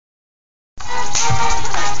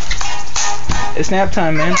It's nap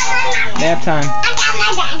time, man. Nap time. I got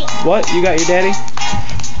my daddy. What? You got your daddy?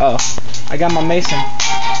 Oh, I got my Mason.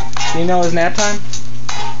 You know it's nap time?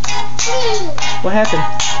 What happened?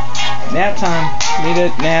 Nap time. Need a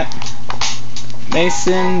nap.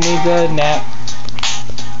 Mason needs a nap.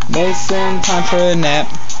 Mason, time for a nap.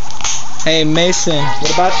 Hey Mason,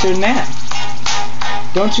 what about your nap?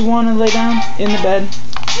 Don't you want to lay down in the bed?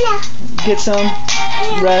 Yeah. Get some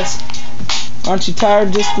rest. Aren't you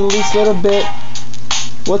tired just the least little bit?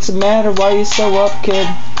 What's the matter? Why you so up, kid?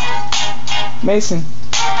 Mason,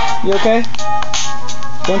 you okay?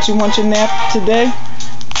 Don't you want your nap today?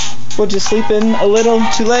 Would you sleep in a little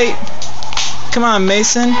too late? Come on,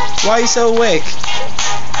 Mason. Why you so awake?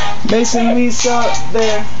 Mason, he's up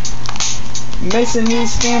there. Mason,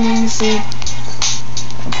 he's standing, you see.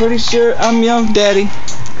 I'm pretty sure I'm your daddy.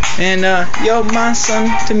 And, you're my son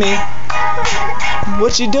to me.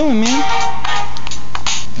 What you doing, man?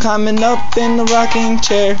 Climbing up in the rocking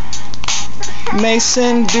chair.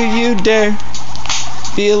 Mason, do you dare?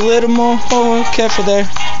 Be a little more careful there.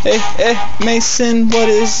 Hey, hey, Mason, what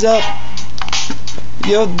is up?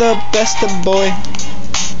 You're the best of boy.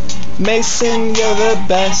 Mason, you're the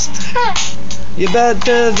best. You're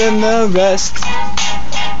better than the rest.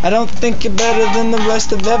 I don't think you're better than the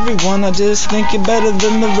rest of everyone. I just think you're better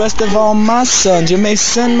than the rest of all my sons. You're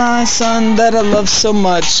Mason, my son, that I love so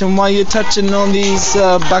much. And why you're touching all these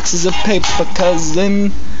boxes of paper,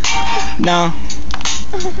 cousin? Nah,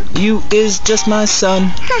 you is just my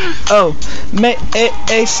son. Oh,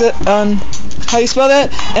 M-A-S-O-N. How you spell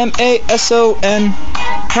that? M-A-S-O-N.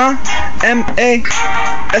 Huh?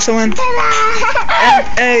 M-A-S-O-N.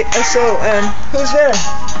 M-A-S-O-N. Who's there?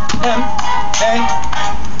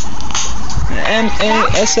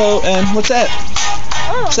 M-A-S-O-N. What's that?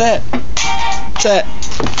 What's that? What's that?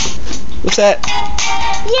 What's that?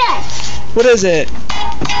 Yes. What is it?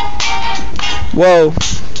 Whoa.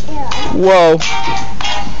 Whoa.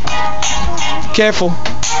 Careful.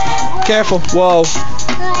 Careful. Whoa.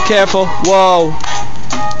 Careful. Whoa.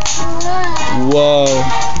 Whoa.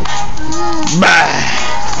 Bah.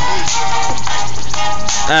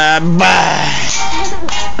 Bah.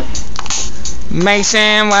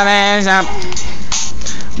 Mason, what is up?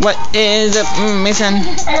 What is up, Mason?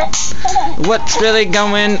 What's really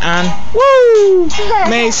going on? Woo!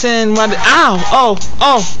 Mason, what? Ow! Oh!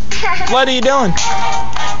 Oh! What are you doing?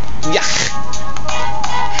 Yuck!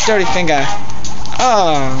 Dirty finger.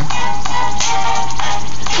 Oh.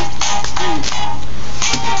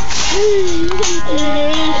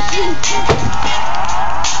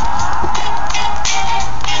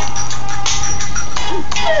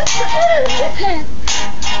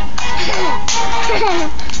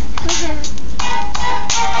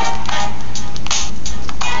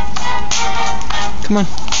 Come on.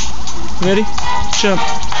 Ready? Jump.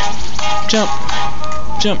 Jump.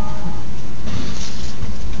 Jump.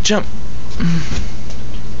 Jump.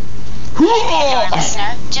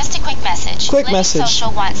 Listener, just a quick message. Quick Living message.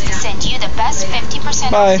 Social wants to send you the best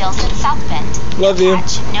 50% Bye. off deals in South Bend. Love you.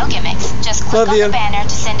 Catch, no gimmicks. Just click Love on you. the banner to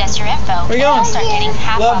send us your info. Where you and going? you'll start getting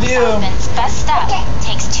half Love off you. South Bend's best stuff.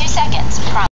 Takes 2 seconds.